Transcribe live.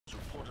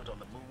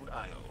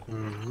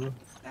Mm-hmm.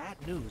 Bad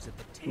news if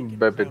the Taken Baby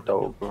found a new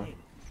dog. king.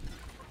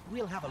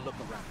 We'll have a look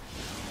around.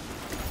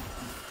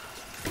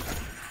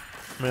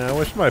 Man, I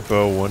wish my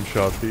bow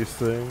one-shot these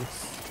things.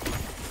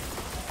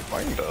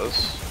 Mine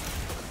does.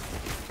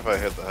 If I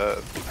hit the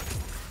head.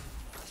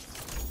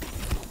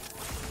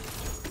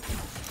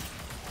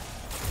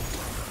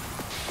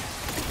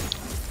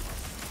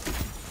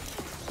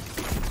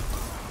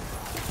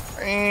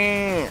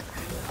 Hey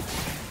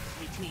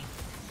team,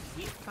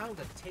 we found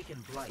a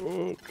Taken blight.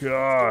 Oh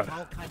god.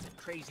 All kinds of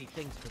crazy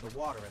things for the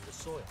water and the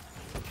soil.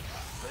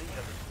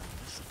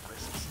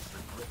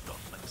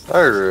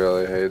 I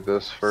really hate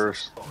this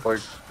first, like,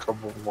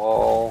 couple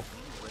wall.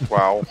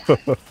 Wow.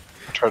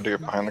 Tried to get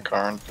behind the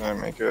car and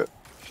didn't make it.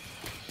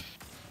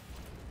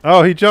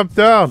 Oh, he jumped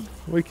down.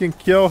 We can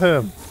kill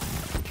him.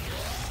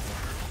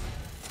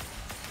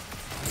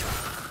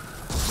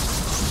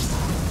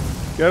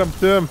 Get him,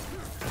 Tim.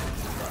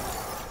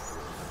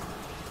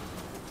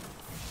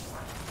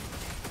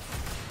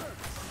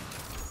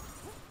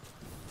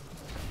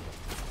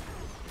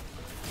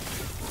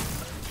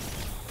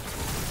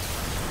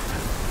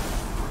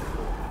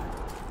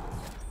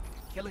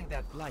 Killing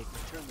that blight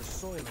returned the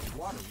soil and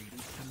water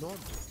readings to normal.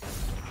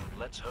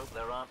 Let's hope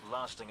there aren't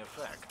lasting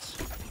effects.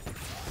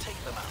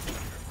 Take them out.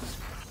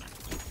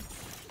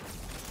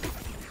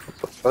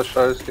 What should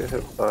I just get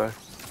hit by?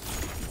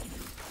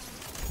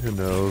 Who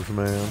knows,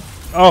 man?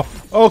 Oh!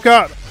 Oh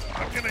god!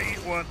 I'm gonna eat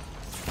one.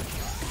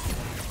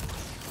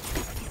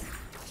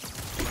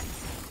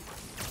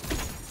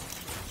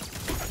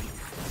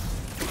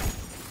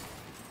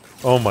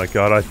 Oh my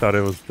god, I thought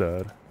it was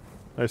dead.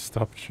 I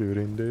stopped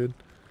shooting, dude.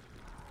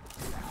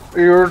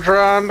 You were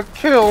trying to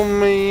kill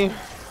me.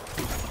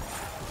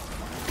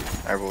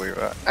 I believe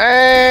that.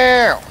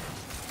 Ow!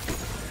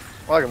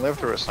 Well, I can live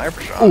through a sniper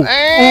shot. Ooh,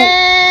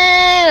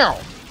 Ow!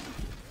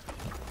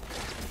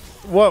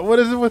 What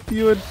is it with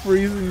you and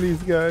freezing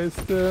these guys,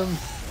 Tim?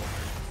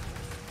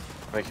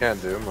 I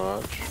can't do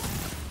much.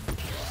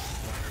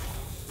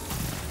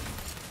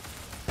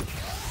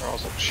 They're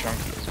also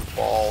chunky as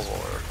balls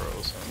while they're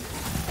frozen.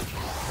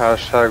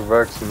 Hashtag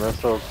Vex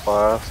Missile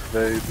Class,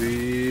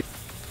 baby.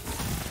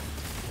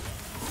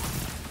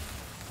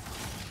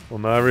 Well,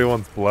 not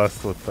everyone's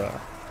blessed with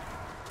that.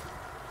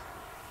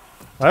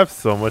 I have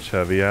so much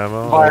heavy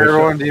ammo. By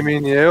everyone, do you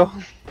mean you?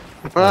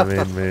 I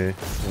mean me,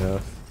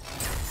 yes.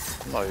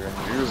 I'm not even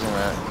using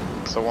it.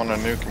 Because I want to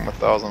nuke him with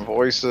 1,000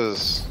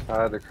 voices.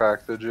 I had to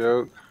crack the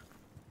joke.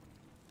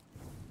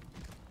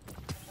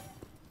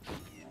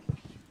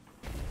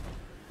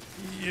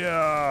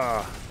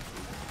 Yeah.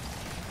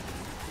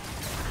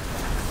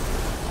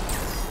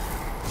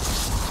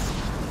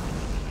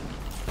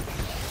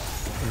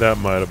 That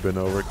might have been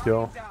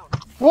overkill.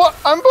 What?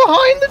 I'm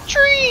behind the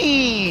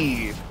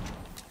tree!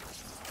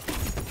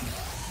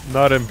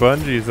 Not in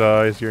Bungie's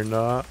eyes, you're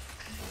not.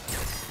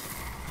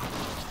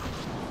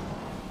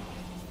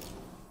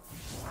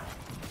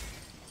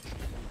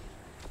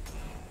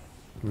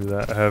 Be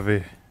that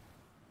heavy.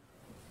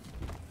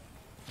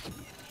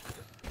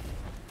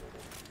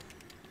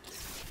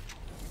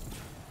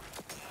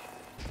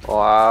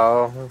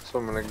 Wow, so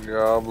many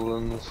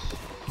goblins.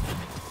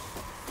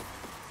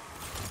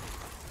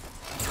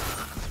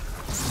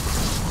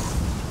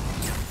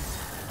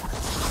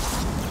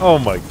 Oh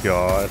my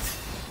god.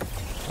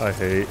 I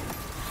hate.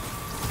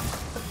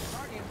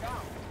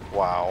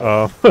 Wow.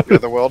 Oh. Yeah,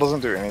 the well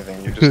doesn't do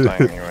anything, you just die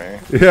anyway.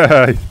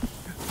 Yeah,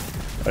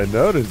 I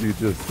noticed you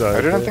just died.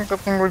 I didn't there. think that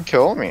thing would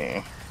kill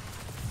me.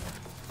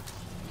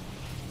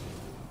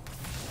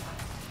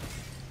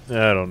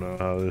 I don't know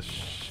how this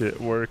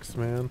shit works,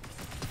 man.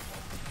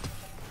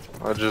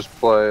 I just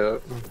play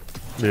it.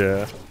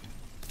 Yeah.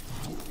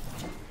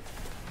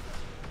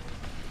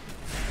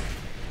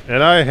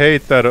 And I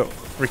hate that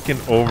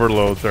freaking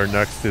overloads are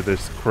next to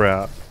this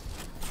crap.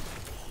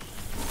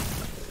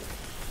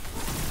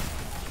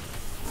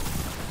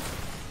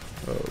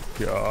 Oh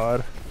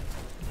god.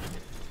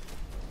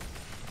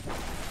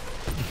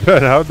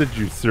 Ben, how did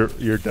you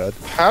you're dead.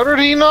 How did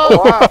he not?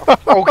 Wow.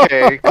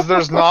 Okay, because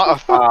there's not a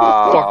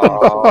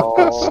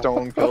fucking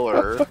stone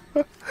pillar.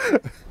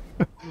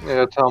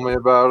 Yeah, tell me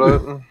about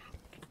it.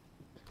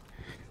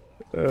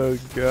 Oh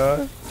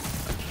god.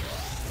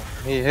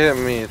 He hit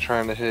me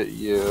trying to hit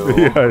you.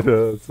 Yeah, I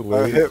know. It's I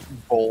hilarious. hit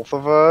both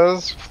of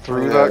us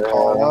through that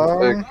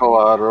column. It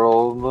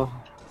collateral.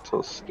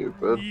 So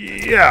stupid.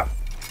 Yeah.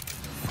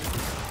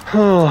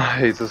 I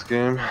hate this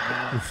game.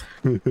 I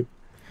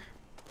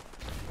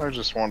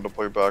just wanted to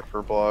play Back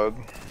for Blood.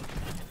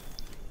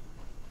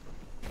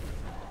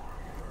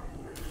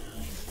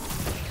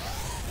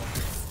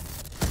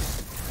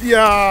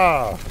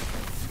 Yeah.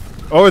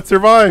 Oh, it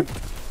survived.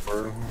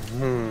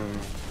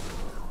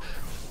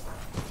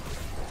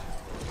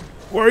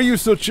 Why are you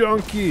so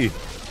chunky?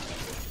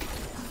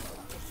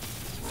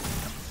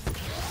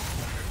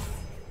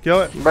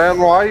 Kill it. Ben,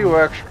 why are you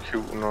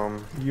executing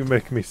them? You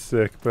make me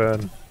sick,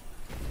 Ben.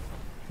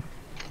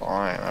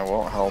 Fine, I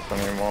won't help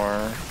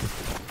anymore.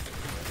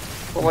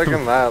 But like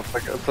in that, it's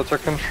like it's such a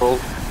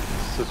controlled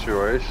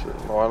situation.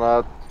 Why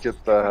not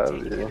get the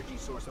Every heavy. energy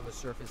source on the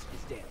surface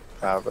is dead.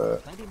 Have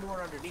it. Plenty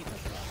more underneath us.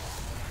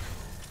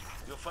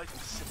 You're fighting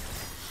simple.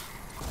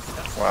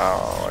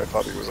 Wow, I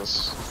thought he was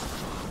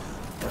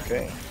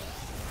okay.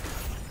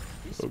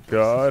 This Oh place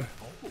god. is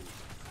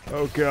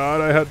old. Oh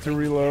god, I had to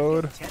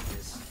reload.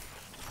 Tetanus.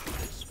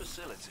 This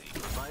facility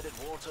provided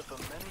water for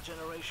many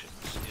generations,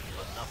 if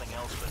for nothing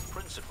else but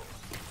principle.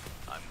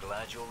 I'm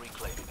glad you're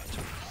reclaiming it.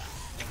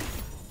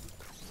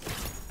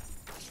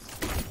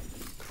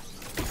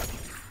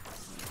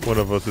 One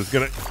of us is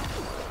gonna...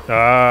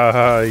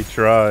 Ah, he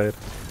tried.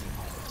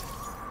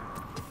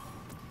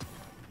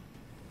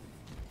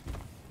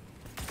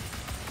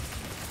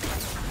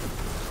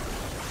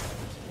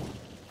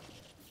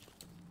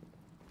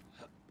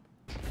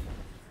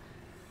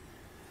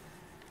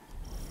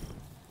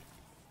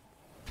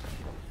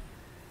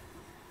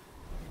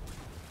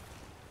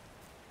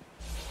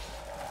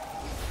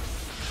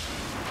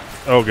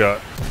 Oh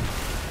god.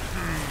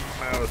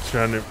 I was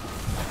trying to...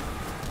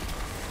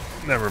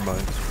 Never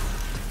mind.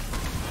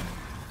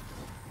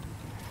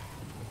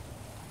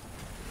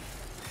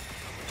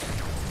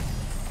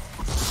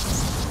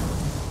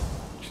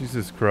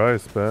 Jesus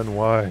Christ, Ben,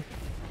 why?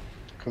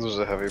 Because there's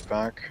a heavy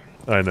pack.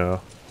 I know.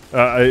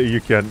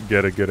 You can't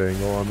get a good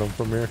angle on them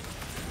from here.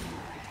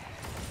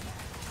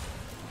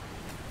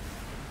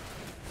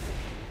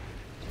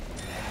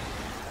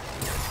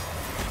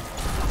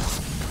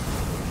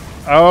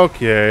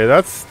 Okay,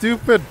 that's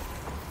stupid.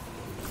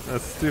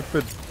 That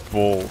stupid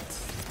bolt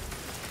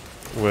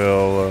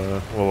will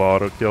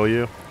auto kill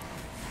you.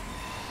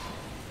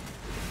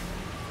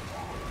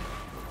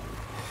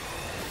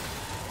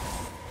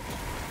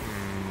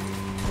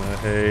 I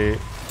hate.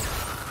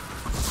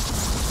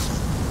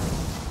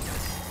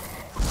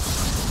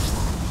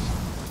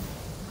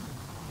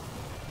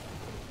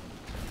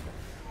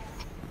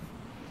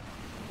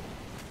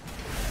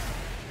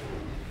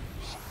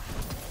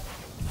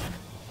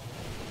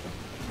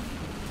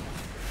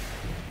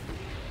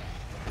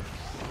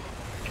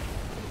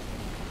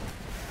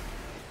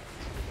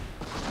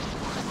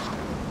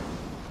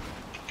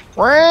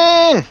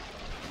 Rain!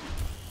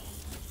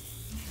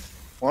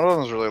 One of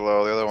them's really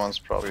low, the other one's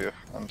probably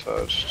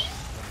untouched.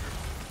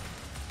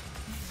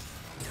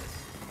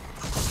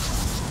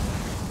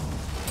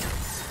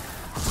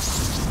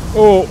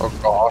 Oh! Oh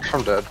gosh,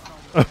 I'm dead.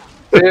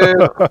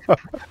 Yeah.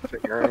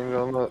 Figuring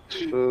on that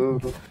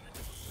shit.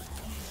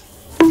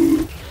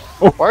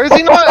 Why is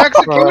he not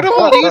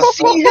executable? Do you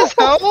see his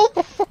health?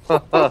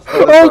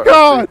 Oh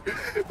god!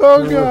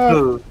 Oh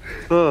god!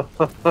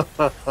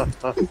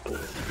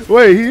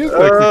 Wait, he is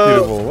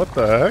executable. What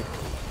the heck?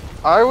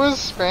 I was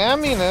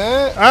spamming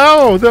it.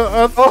 Ow!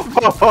 The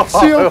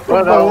shield from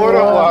I the would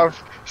have wall.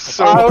 laughed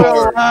so I would've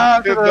hard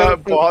laughed if and that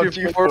put bought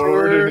you you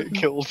forward and it forward.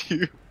 killed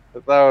you.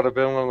 That would have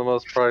been one of the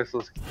most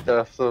priceless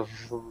deaths of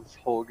this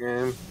whole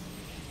game.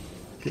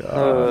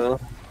 God.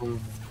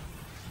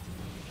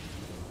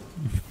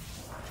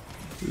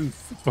 It's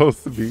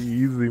supposed to be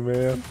easy,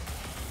 man.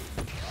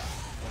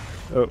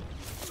 Oh.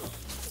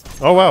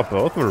 Oh wow,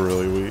 both were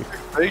really weak.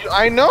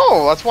 I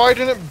know, that's why I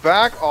didn't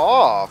back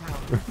off.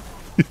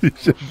 You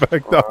should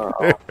back up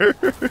there.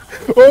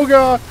 Oh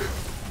god!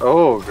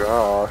 Oh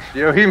gosh.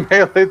 Yo, he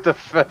meleeed the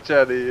fetch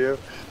out of you.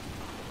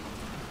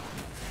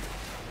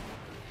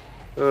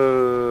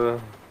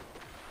 Oh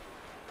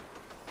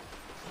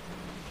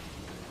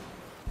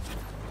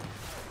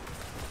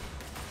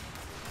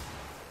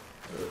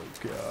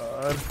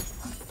god.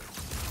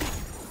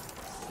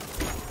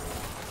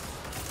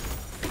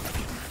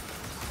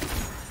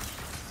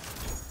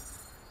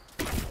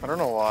 I don't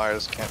know why, I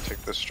just can't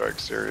take this strike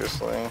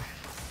seriously.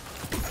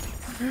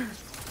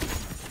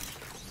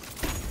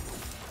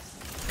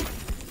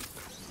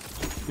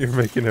 You're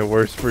making it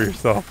worse for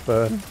yourself,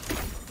 Ben.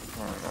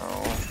 I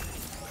know.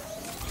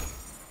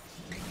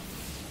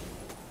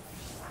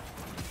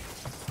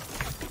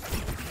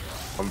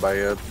 I'm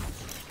bad.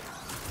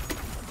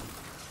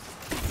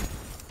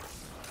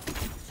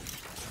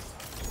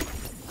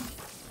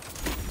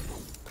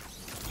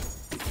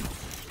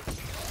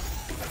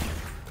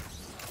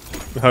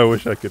 I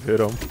wish I could hit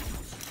him.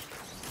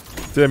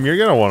 Tim, you're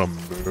gonna want to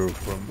move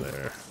from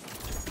there.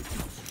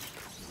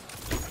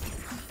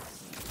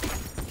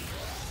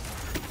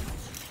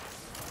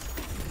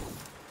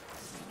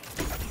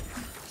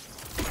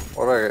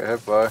 What did I get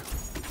hit by?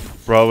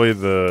 Probably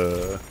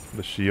the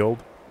shield.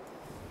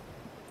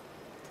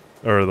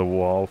 Or the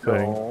wall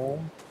thing.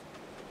 No.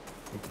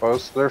 I'm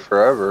posted there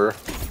forever.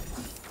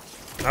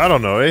 I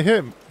don't know. It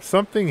hit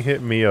something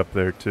hit me up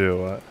there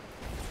too.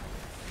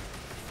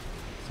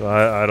 So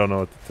I don't know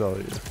what to tell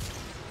you.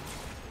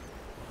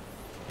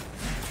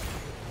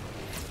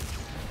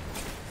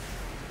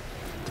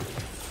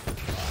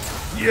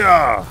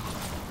 Yeah.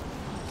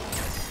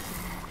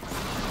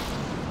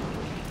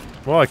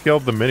 Well, I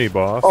killed the mini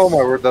boss. Oh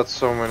my word, that's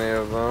so many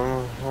of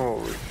them.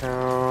 Holy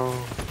cow.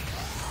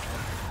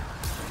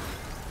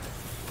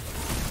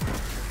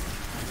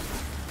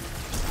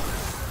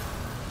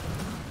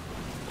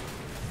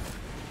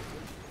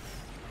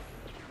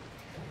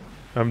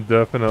 I'm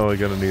definitely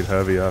gonna need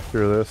heavy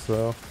after this,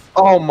 though.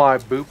 Oh my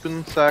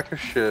booping sack of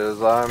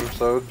shiz. I'm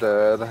so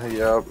dead.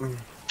 Yep.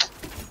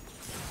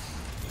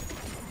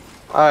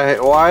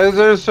 Why is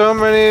there so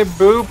many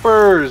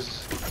boopers?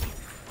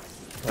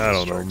 I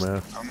don't know,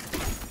 man.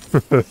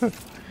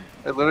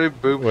 It literally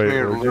booped Wait, me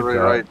where'd you literally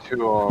die? right to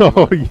him.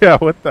 Oh yeah,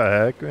 what the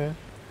heck, man?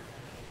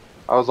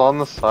 I was on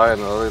the side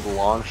and it literally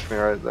launched me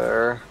right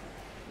there.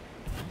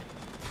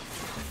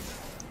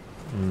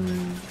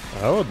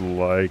 I would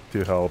like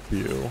to help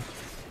you.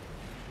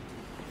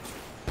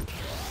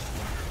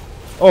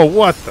 Oh,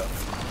 what the?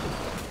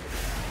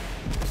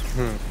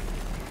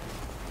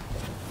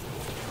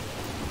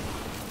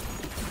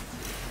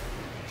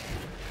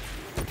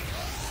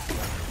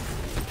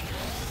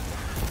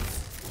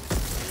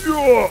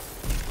 Yeah.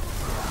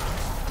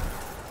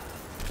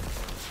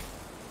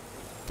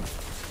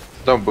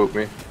 Don't boop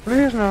me.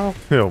 Please no.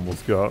 He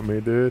almost got me,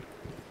 dude.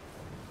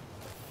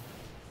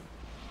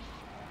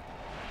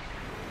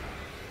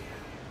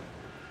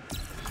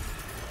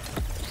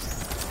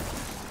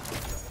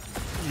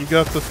 You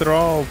got the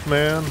thralls,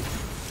 man.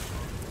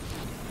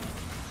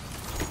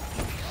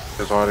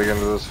 Just wanted to get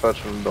into this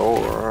fetching door.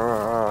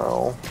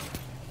 Ow.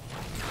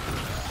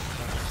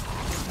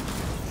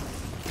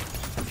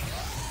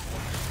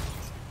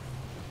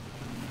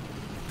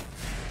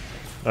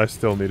 I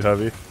still need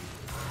heavy.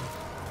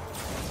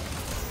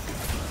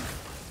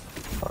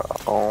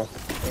 Oh.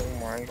 Oh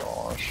my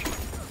gosh.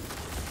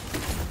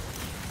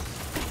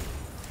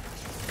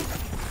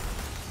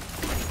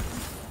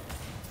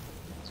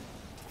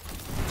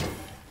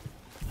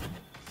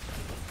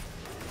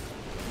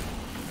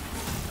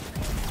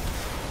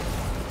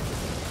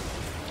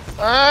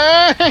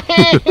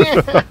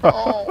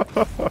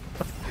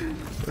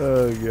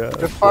 Oh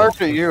god. It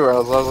fired at you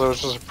as I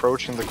was just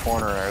approaching the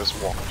corner and I just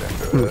walked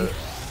into it.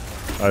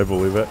 I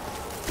believe it.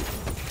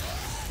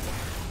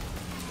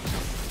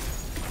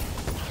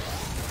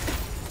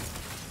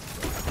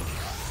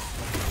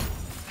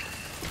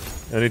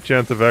 Any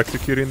chance of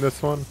executing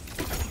this one?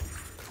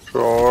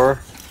 Sure.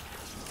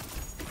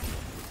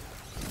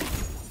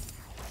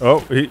 Oh,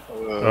 he.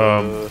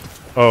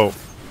 Oh.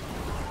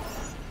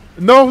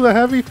 No, the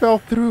heavy fell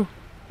through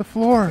the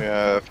floor.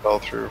 Yeah, it fell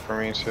through for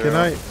me too. Can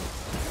I?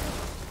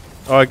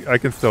 Oh, I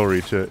can still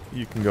reach it.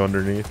 You can go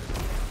underneath.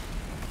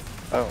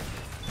 Oh.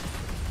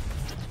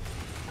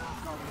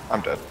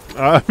 I'm dead.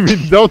 I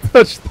mean, don't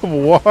touch the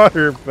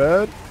water,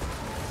 bud.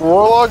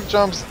 Warlock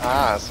jumps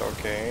ass,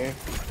 okay.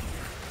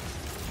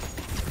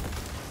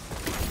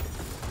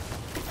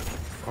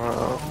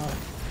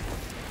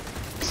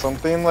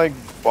 Something like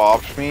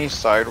bopped me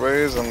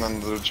sideways and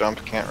then the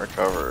jump can't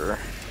recover.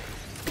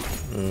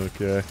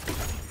 Okay.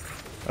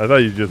 I thought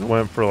you just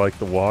went for like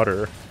the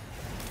water.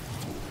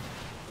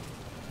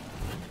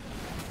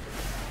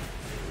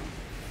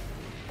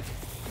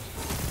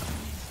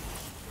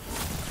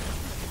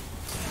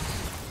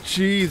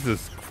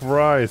 Jesus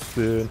Christ,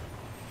 dude.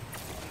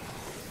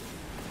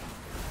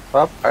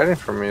 Stop hiding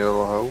from me,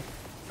 little hoe.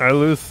 I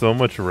lose so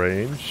much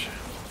range.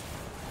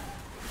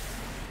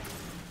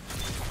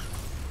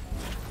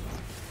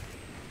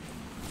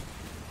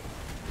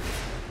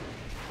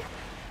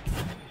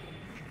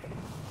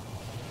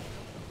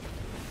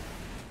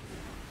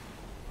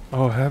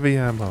 Oh, heavy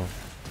ammo.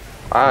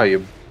 Wow,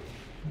 you.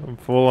 I'm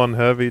full on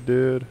heavy,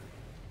 dude.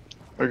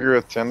 I agree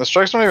with Tim. The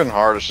strike's not even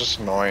hard, it's just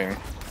annoying.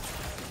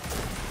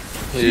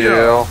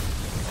 Yeah.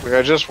 Like,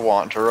 I just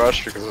want to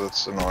rush because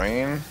it's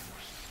annoying.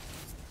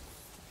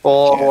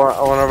 Well,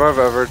 Yeah. whenever I've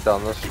ever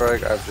done the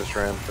strike, I've just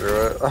ran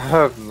through it.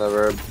 I've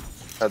never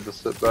had to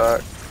sit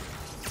back.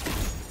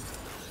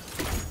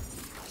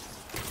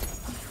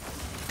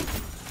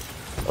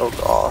 Oh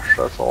gosh,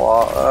 that's a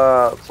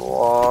lot. That's a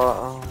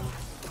lot.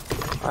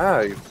 Ah,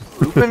 you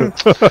booping?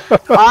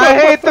 I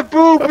hate the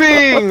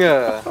booping!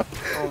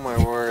 Oh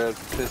my word, it's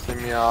pissing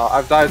me off.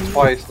 I've died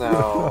twice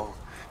now.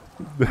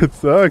 That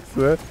sucks,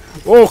 man.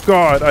 Oh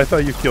god, I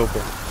thought you killed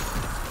them.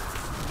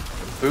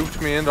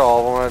 Booped me into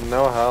all of them. I had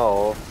no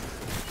health.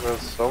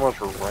 There's so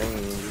much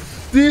range.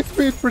 Deep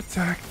speed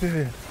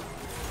protected.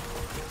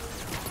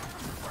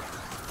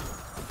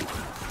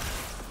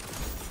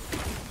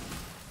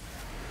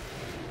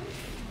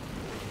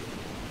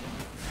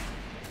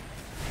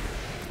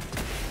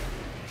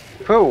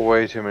 Put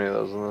way too many of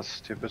those in this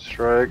stupid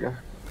strike.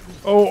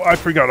 Oh, I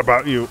forgot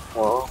about you.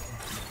 Well.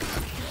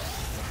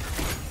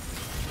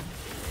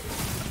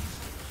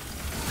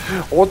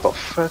 What the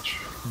fetch?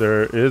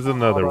 There is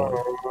another one.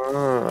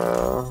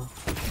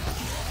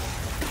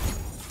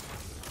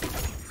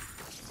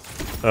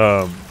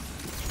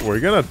 We're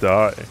gonna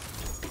die.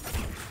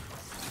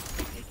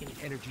 Taking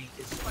energy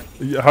is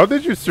spiking. Yeah, how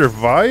did you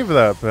survive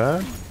that,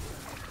 man?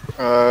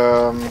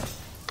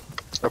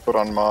 I put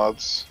on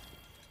mods.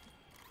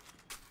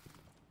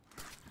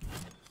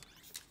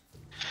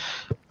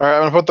 Alright,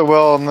 I'm gonna put the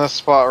well in this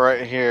spot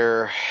right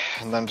here,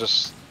 and then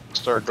just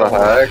start What the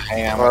going heck?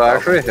 ham. Oh, it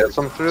actually hits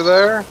him through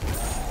there?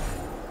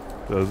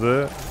 Does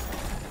it?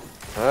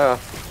 Yeah.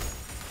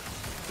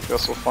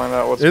 Guess we'll find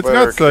out what's It's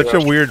better. got such a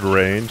weird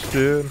range,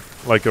 dude.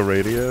 Like a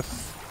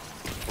radius.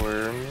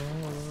 Weird.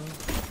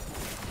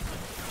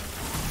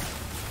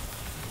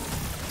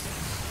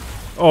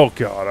 Oh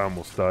god, I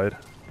almost died.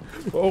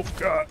 Oh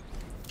god.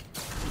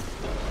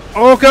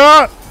 Oh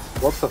god!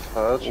 What the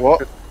fudge?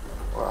 What?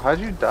 How'd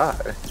you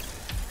die?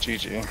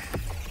 GG.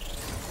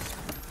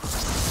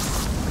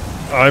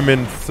 I'm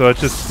in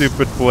such a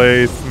stupid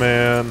place,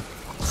 man.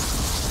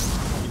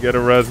 You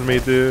gotta res me,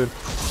 dude.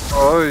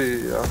 Oh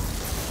yeah.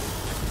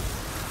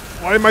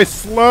 Why am I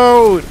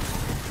slowed?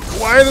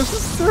 Why does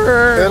this Hit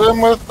turn?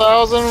 him with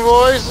 1,000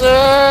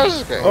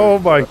 voices! Okay. Oh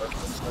my...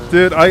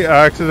 Dude, I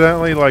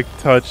accidentally, like,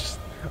 touched...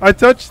 I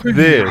touched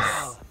this.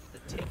 Wow, the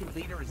taken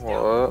leader is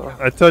down.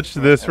 What? I touched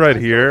this right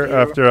here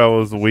after I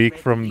was weak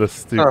from the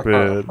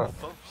stupid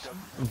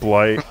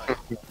blight.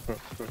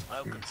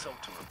 I'll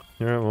consult to report.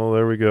 Yeah, well,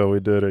 there we go. We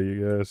did it,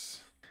 you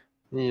guys.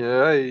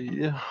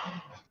 Yeah.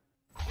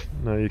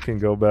 Now you can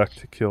go back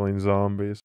to killing zombies.